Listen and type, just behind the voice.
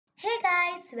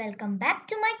Guys, welcome back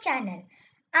to my channel.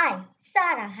 I,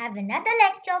 Sarah, have another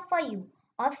lecture for you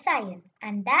of science,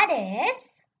 and that is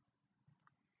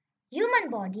human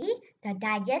body, the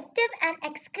digestive and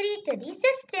excretory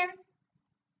system.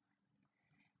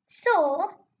 So,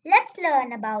 let's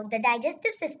learn about the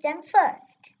digestive system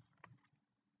first.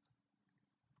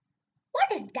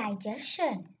 What is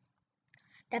digestion?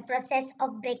 The process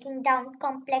of breaking down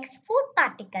complex food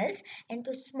particles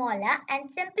into smaller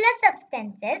and simpler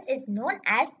substances is known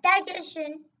as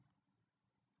digestion.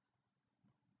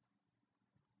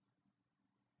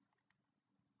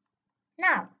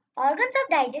 Now, organs of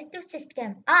digestive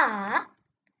system are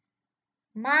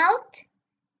mouth,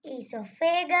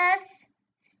 esophagus,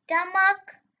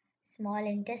 stomach, small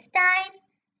intestine,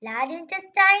 large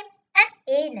intestine and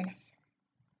anus.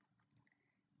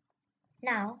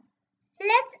 Now,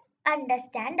 let's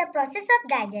understand the process of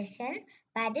digestion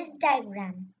by this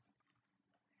diagram.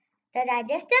 The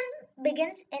digestion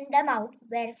begins in the mouth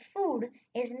where food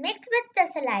is mixed with the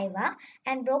saliva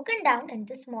and broken down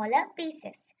into smaller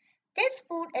pieces. This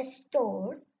food is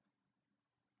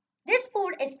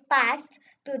passed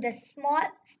to the small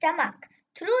stomach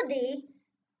through the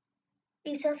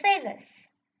esophagus.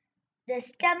 The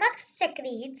stomach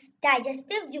secretes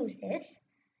digestive juices,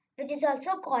 which is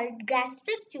also called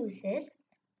gastric juices,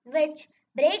 which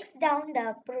breaks down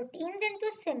the proteins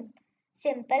into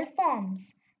simple forms.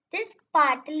 This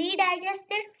partly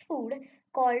digested food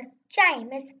called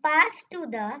chyme is passed to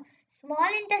the small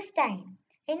intestine.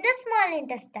 In the small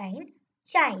intestine,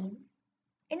 chyme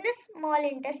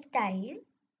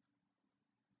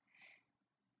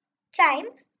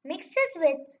mixes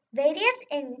with various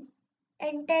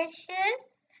intestinal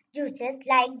juices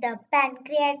like the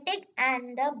pancreatic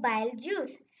and the bile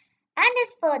juice and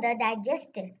is further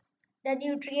digested. The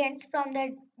nutrients from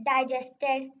the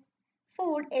digested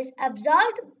food is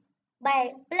absorbed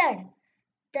by blood.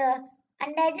 The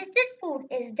undigested food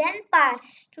is then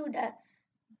passed to the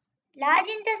large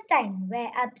intestine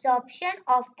where absorption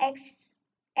of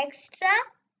extra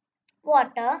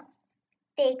water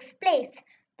takes place.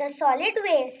 The solid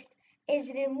waste is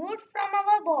removed from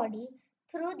our body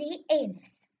through the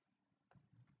anus.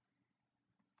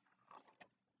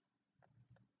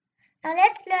 Now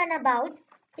let's learn about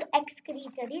the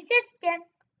excretory system.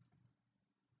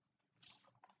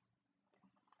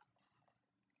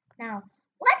 Now,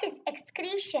 what is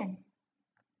excretion?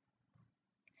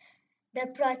 The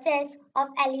process of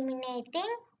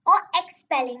eliminating or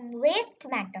expelling waste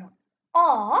matter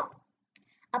or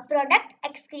a product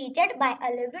excreted by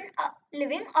a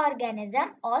living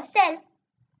organism or cell.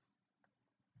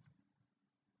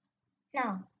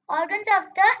 Now, organs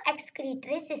of the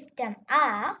excretory system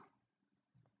are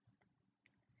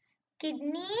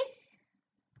kidneys,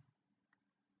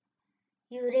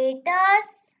 ureters,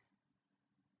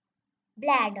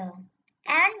 bladder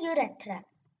and urethra.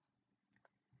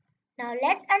 Now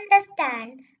let's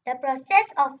understand the process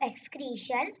of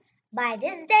excretion by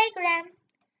this diagram.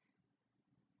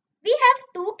 We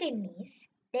have two kidneys.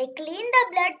 They clean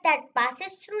the blood that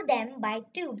passes through them by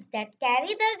tubes that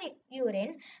carry the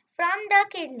urine from the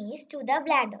kidneys to the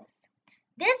bladders.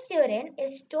 This urine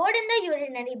is stored in the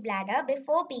urinary bladder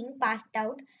before being passed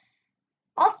out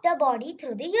of the body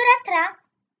through the urethra.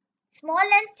 Small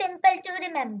and simple to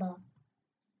remember.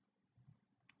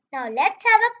 Now let's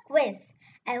have a quiz.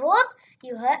 I hope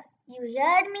you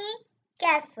heard me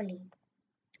carefully.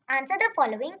 Answer the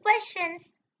following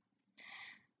questions.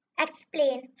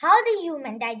 Explain how the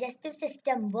human digestive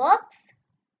system works.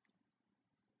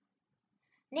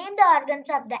 Name the organs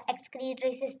of the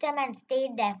excretory system and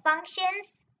state their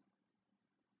functions.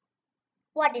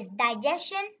 What is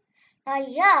digestion? Now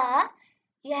here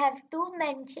you have to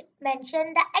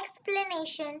mention the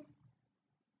explanation.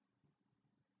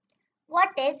 What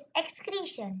is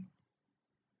excretion?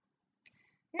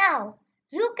 Now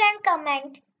you can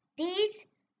comment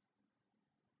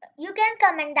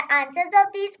the answers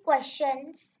of these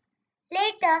questions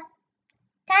later.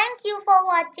 Thank you for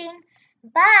watching.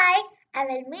 Bye. I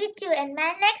will meet you in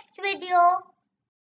my next video.